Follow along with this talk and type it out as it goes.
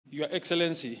Your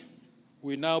Excellency,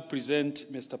 we now present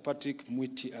Mr. Patrick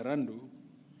Mwiti Arandu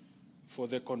for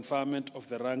the conferment of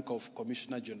the rank of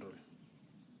Commissioner General.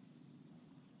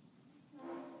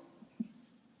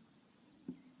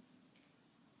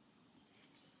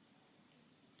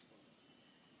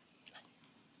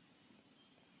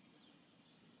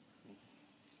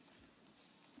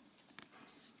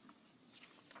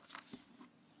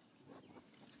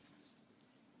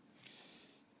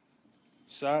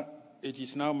 Sir, it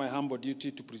is now my humble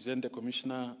duty to present the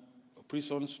Commissioner of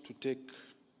Prisons to take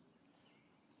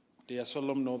their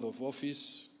solemn oath of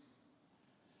office,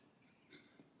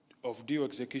 of due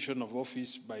execution of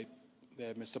office by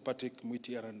Mr. Patrick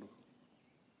Mwiti Arandu.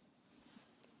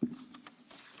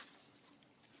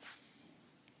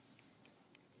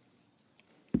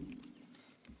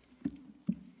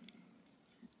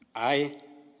 I,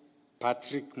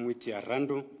 Patrick Mwiti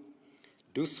Arandu,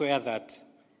 do swear that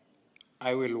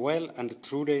I will well and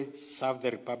truly serve the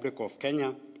Republic of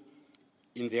Kenya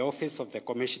in the office of the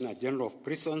Commissioner General of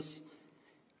Prisons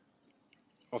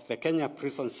of the Kenya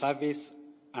Prison Service,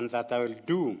 and that I will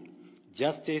do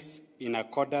justice in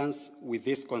accordance with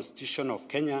this Constitution of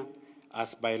Kenya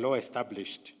as by law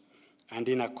established, and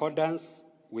in accordance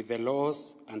with the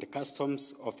laws and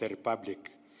customs of the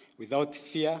Republic, without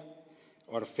fear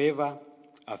or favor,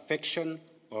 affection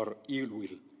or ill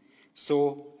will.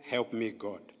 So help me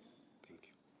God.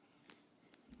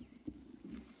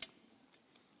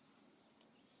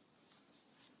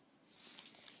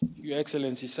 Your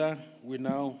Excellency, sir, we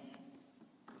now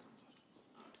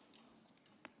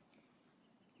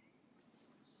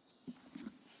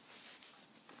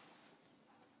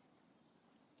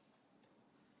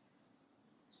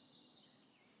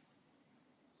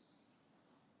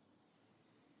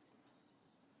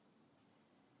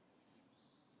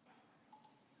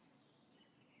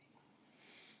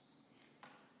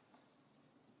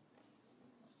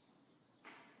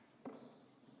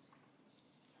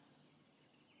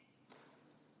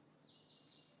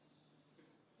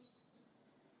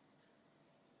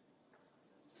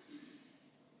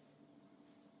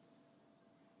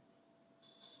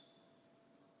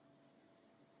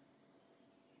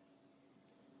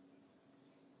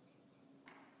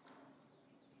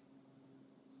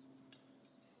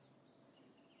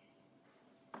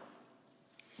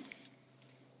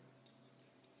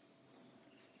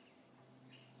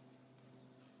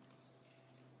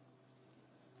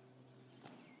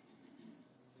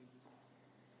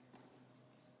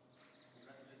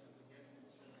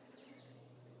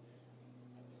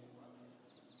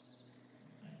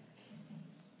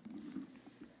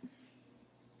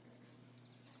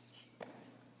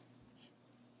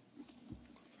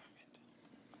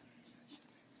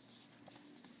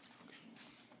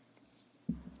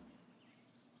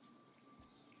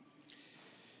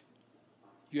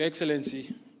Your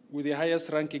Excellency, with the highest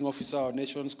ranking officer of our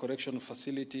nation's correctional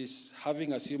facilities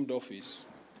having assumed office,